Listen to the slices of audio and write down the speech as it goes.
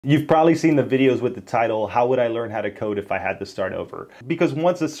You've probably seen the videos with the title, How Would I Learn How to Code If I Had to Start Over? Because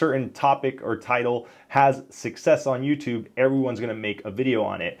once a certain topic or title has success on YouTube, everyone's gonna make a video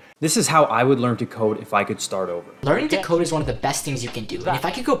on it. This is how I would learn to code if I could start over. Learning to code is one of the best things you can do. And if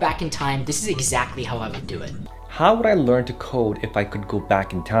I could go back in time, this is exactly how I would do it. How would I learn to code if I could go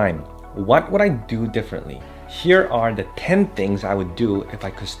back in time? What would I do differently? Here are the 10 things I would do if I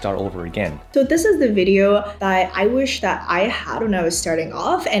could start over again. So this is the video that I wish that I had when I was starting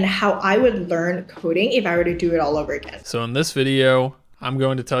off and how I would learn coding if I were to do it all over again. So in this video, I'm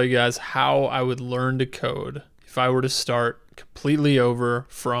going to tell you guys how I would learn to code if I were to start completely over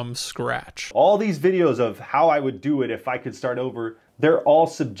from scratch. All these videos of how I would do it if I could start over, they're all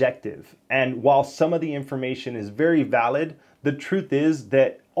subjective. And while some of the information is very valid, the truth is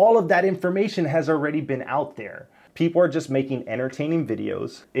that all of that information has already been out there. People are just making entertaining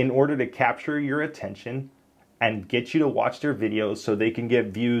videos in order to capture your attention and get you to watch their videos so they can get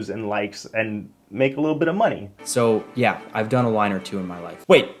views and likes and make a little bit of money. So yeah, I've done a line or two in my life.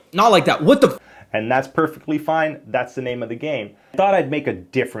 Wait, not like that, what the? And that's perfectly fine. That's the name of the game. I thought I'd make a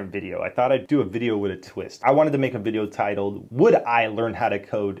different video. I thought I'd do a video with a twist. I wanted to make a video titled, Would I Learn How to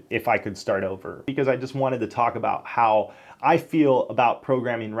Code If I Could Start Over? Because I just wanted to talk about how I feel about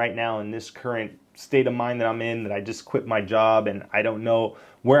programming right now in this current state of mind that I'm in, that I just quit my job and I don't know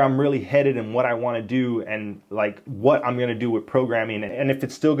where I'm really headed and what I want to do and like what I'm going to do with programming and if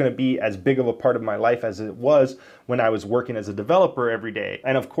it's still going to be as big of a part of my life as it was when I was working as a developer every day.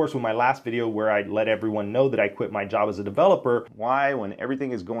 And of course, with my last video where I let everyone know that I quit my job as a developer, why, when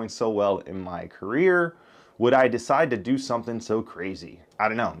everything is going so well in my career, would I decide to do something so crazy? I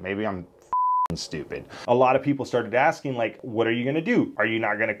don't know, maybe I'm stupid. A lot of people started asking like, what are you gonna do? Are you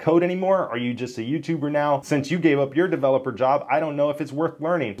not gonna code anymore? Are you just a YouTuber now? Since you gave up your developer job, I don't know if it's worth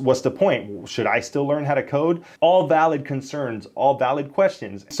learning. What's the point? Should I still learn how to code? All valid concerns, all valid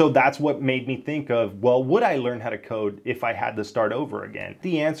questions. So that's what made me think of, well, would I learn how to code if I had to start over again?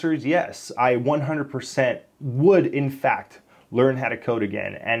 The answer is yes. I 100% would in fact learn how to code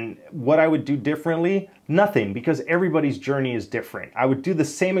again. And what I would do differently? Nothing, because everybody's journey is different. I would do the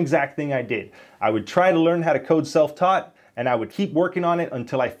same exact thing I did. I would try to learn how to code self-taught, and I would keep working on it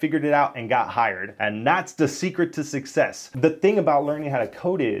until I figured it out and got hired. And that's the secret to success. The thing about learning how to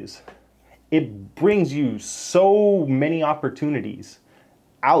code is it brings you so many opportunities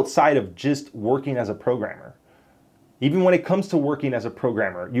outside of just working as a programmer. Even when it comes to working as a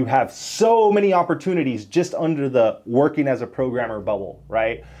programmer, you have so many opportunities just under the working as a programmer bubble,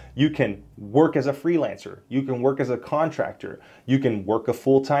 right? You can work as a freelancer. You can work as a contractor. You can work a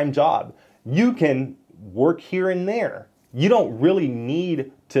full-time job. You can work here and there. You don't really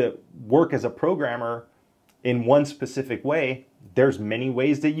need to work as a programmer in one specific way. There's many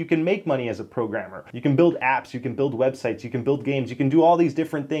ways that you can make money as a programmer. You can build apps, you can build websites, you can build games, you can do all these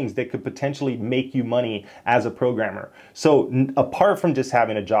different things that could potentially make you money as a programmer. So apart from just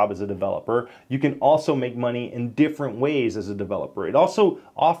having a job as a developer, you can also make money in different ways as a developer. It also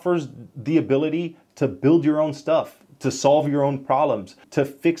offers the ability to build your own stuff, to solve your own problems, to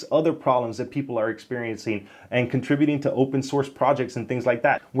fix other problems that people are experiencing, and contributing to open source projects and things like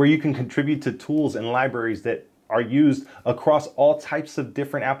that, where you can contribute to tools and libraries that are used across all types of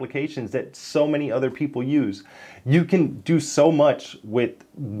different applications that so many other people use. You can do so much with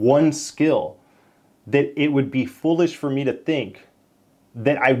one skill that it would be foolish for me to think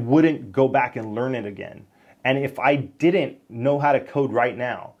that I wouldn't go back and learn it again. And if I didn't know how to code right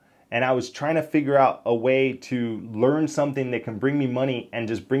now, and I was trying to figure out a way to learn something that can bring me money and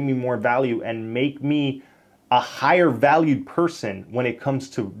just bring me more value and make me a higher valued person when it comes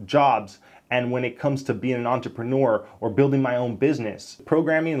to jobs and when it comes to being an entrepreneur or building my own business.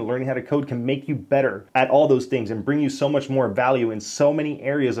 Programming and learning how to code can make you better at all those things and bring you so much more value in so many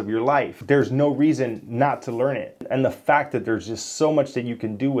areas of your life. There's no reason not to learn it. And the fact that there's just so much that you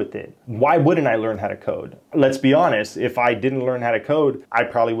can do with it. Why wouldn't I learn how to code? Let's be honest, if I didn't learn how to code, I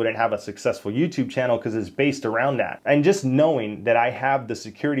probably wouldn't have a successful YouTube channel because it's based around that. And just knowing that I have the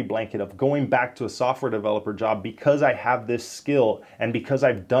security blanket of going back to a software developer job because I have this skill and because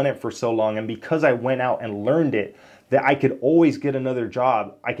I've done it for so long and because I went out and learned it, that I could always get another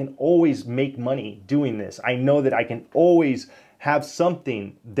job. I can always make money doing this. I know that I can always have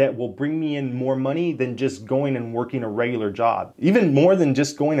something that will bring me in more money than just going and working a regular job. Even more than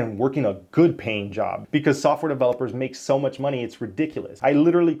just going and working a good paying job, because software developers make so much money, it's ridiculous. I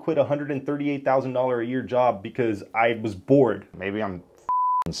literally quit a $138,000 a year job because I was bored. Maybe I'm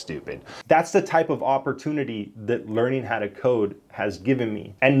stupid. That's the type of opportunity that learning how to code has given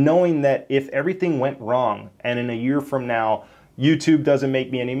me. And knowing that if everything went wrong and in a year from now YouTube doesn't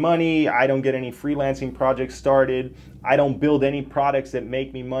make me any money. I don't get any freelancing projects started. I don't build any products that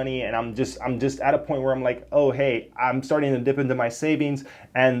make me money. And I'm just at a point where I'm like, oh, hey, I'm starting to dip into my savings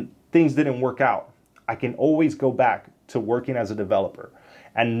and things didn't work out. I can always go back to working as a developer.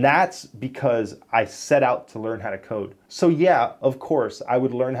 And that's because I set out to learn how to code. So yeah, of course, I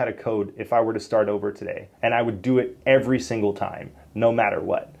would learn how to code if I were to start over today. And I would do it every single time, no matter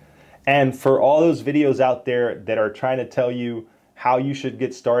what. And for all those videos out there that are trying to tell you how you should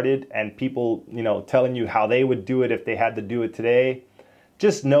get started and people, telling you how they would do it if they had to do it today,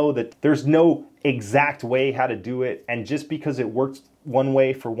 just know that there's no exact way how to do it. And just because it works one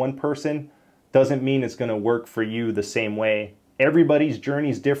way for one person doesn't mean it's going to work for you the same way. Everybody's journey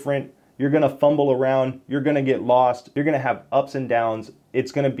is different. You're going to fumble around. You're going to get lost. You're going to have ups and downs.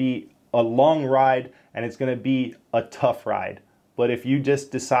 It's going to be a long ride and it's going to be a tough ride. But if you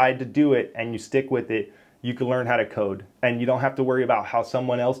just decide to do it and you stick with it, you can learn how to code. And you don't have to worry about how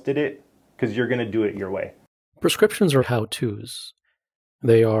someone else did it because you're going to do it your way. Prescriptions are how-tos.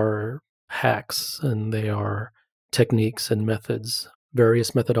 They are hacks and they are techniques and methods,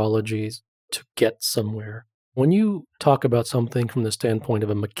 various methodologies to get somewhere. When you talk about something from the standpoint of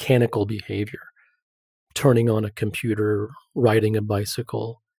a mechanical behavior, turning on a computer, riding a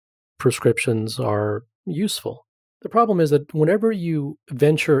bicycle, prescriptions are useful. The problem is that whenever you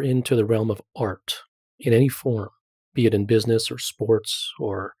venture into the realm of art in any form, be it in business or sports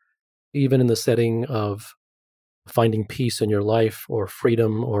or even in the setting of finding peace in your life or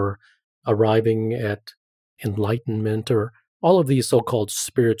freedom or arriving at enlightenment or all of these so-called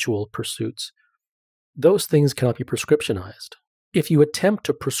spiritual pursuits, those things cannot be prescriptionized. If you attempt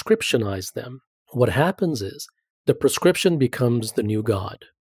to prescriptionize them, what happens is the prescription becomes the new God.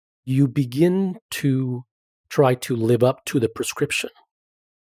 You begin to try to live up to the prescription.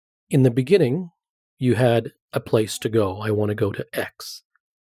 In the beginning, you had a place to go. I want to go to X.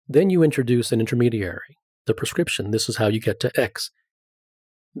 Then you introduce an intermediary, the prescription. This is how you get to X.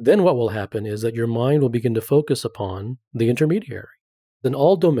 Then what will happen is that your mind will begin to focus upon the intermediary. In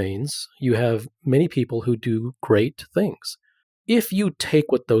all domains, you have many people who do great things. If you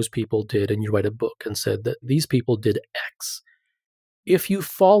take what those people did and you write a book and said that these people did X, if you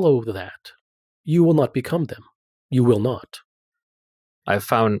follow that, you will not become them. You will not. I've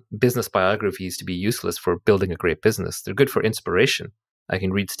found business biographies to be useless for building a great business. They're good for inspiration. I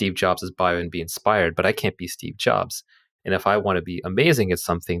can read Steve Jobs' bio and be inspired, but I can't be Steve Jobs. And if I want to be amazing at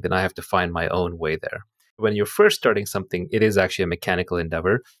something, then I have to find my own way there. When you're first starting something, it is actually a mechanical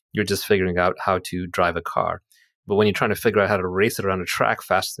endeavor. You're just figuring out how to drive a car. But when you're trying to figure out how to race it around a track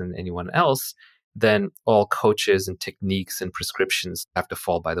faster than anyone else, then all coaches and techniques and prescriptions have to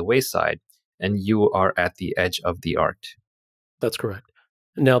fall by the wayside. And you are at the edge of the art. That's correct.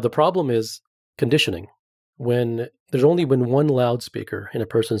 Now, the problem is conditioning. When there's only been one loudspeaker in a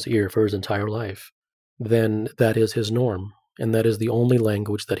person's ear for his entire life, then that is his norm, and that is the only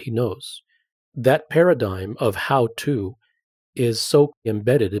language that he knows. That paradigm of how to is so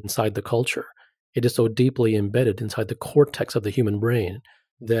embedded inside the culture. It is so deeply embedded inside the cortex of the human brain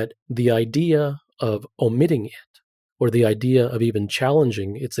that the idea of omitting it or the idea of even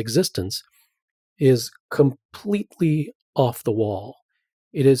challenging its existence is completely off the wall.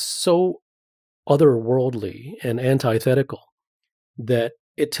 It is so otherworldly and antithetical that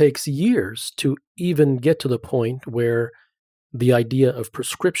it takes years to even get to the point where the idea of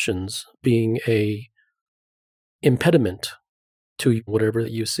prescriptions being a impediment to whatever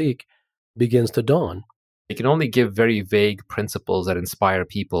that you seek begins to dawn. You can only give very vague principles that inspire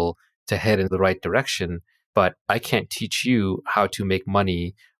people to head in the right direction, but I can't teach you how to make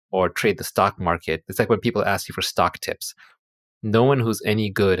money or trade the stock market. It's like when people ask you for stock tips. No one who's any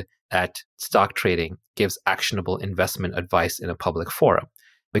good at stock trading gives actionable investment advice in a public forum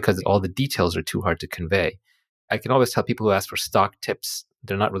because all the details are too hard to convey. I can always tell people who ask for stock tips,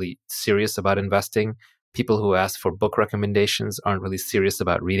 they're not really serious about investing. People who ask for book recommendations aren't really serious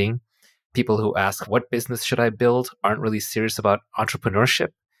about reading. People who ask, what business should I build, aren't really serious about entrepreneurship.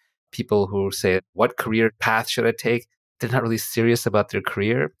 People who say, what career path should I take, they're not really serious about their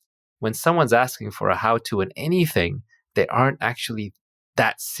career. When someone's asking for a how-to in anything, they aren't actually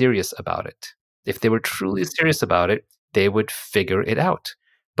that serious about it. If they were truly serious about it, they would figure it out.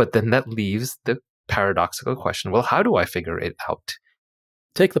 But then that leaves the paradoxical question, well, how do I figure it out?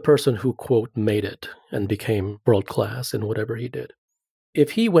 Take the person who, quote, made it and became world-class in whatever he did.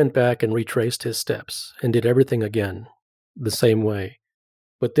 If he went back and retraced his steps and did everything again the same way,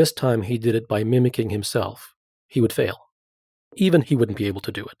 but this time he did it by mimicking himself, he would fail. Even he wouldn't be able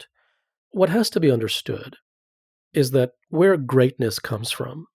to do it. What has to be understood is that where greatness comes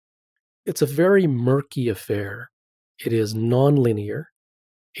from, it's a very murky affair. It is nonlinear.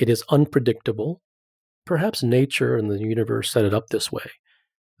 It is unpredictable. Perhaps nature and the universe set it up this way,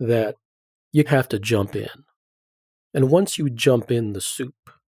 that you have to jump in. And once you jump in the soup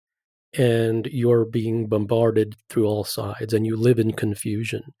and you're being bombarded through all sides and you live in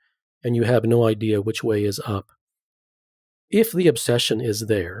confusion and you have no idea which way is up, if the obsession is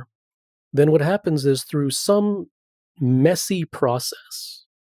there, then what happens is through some messy process,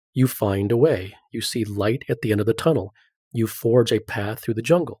 you find a way. You see light at the end of the tunnel. You forge a path through the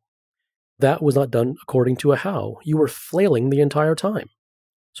jungle. That was not done according to a how. You were flailing the entire time.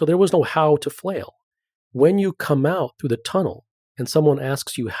 So there was no how to flail. When you come out through the tunnel and someone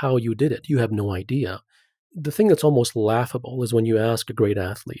asks you how you did it, you have no idea. The thing that's almost laughable is when you ask a great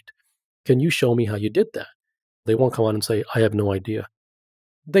athlete, can you show me how you did that? They won't come on and say, I have no idea.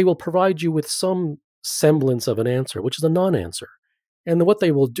 They will provide you with some semblance of an answer, which is a non-answer. And what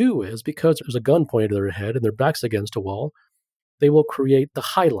they will do is, because there's a gun pointed to their head and their back's against a wall, they will create the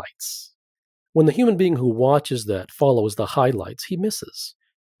highlights. When the human being who watches that follows the highlights, he misses.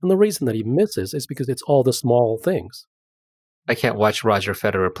 And the reason that he misses is because it's all the small things. I can't watch Roger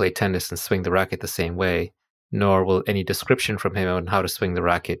Federer play tennis and swing the racket the same way, nor will any description from him on how to swing the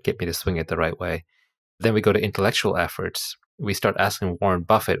racket get me to swing it the right way. Then we go to intellectual efforts. We start asking Warren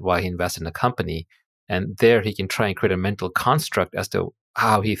Buffett why he invests in a company, and there he can try and create a mental construct as to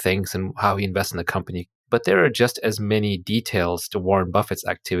how he thinks and how he invests in the company. But there are just as many details to Warren Buffett's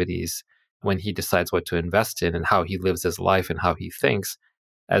activities when he decides what to invest in and how he lives his life and how he thinks,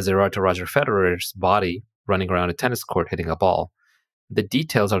 as there are to Roger Federer's body running around a tennis court hitting a ball. The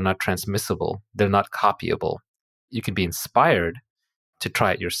details are not transmissible. They're not copyable. You can be inspired to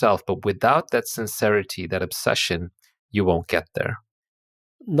try it yourself, but without that sincerity, that obsession, you won't get there.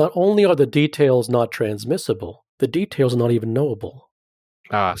 Not only are the details not transmissible, the details are not even knowable.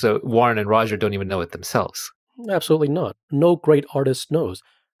 So Warren and Roger don't even know it themselves. Absolutely not. No great artist knows.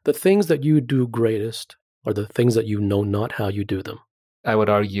 The things that you do greatest are the things that you know not how you do them. I would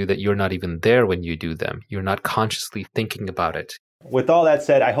argue that you're not even there when you do them. You're not consciously thinking about it. With all that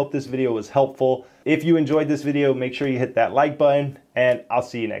said, I hope this video was helpful. If you enjoyed this video, make sure you hit that like button, and I'll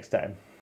see you next time.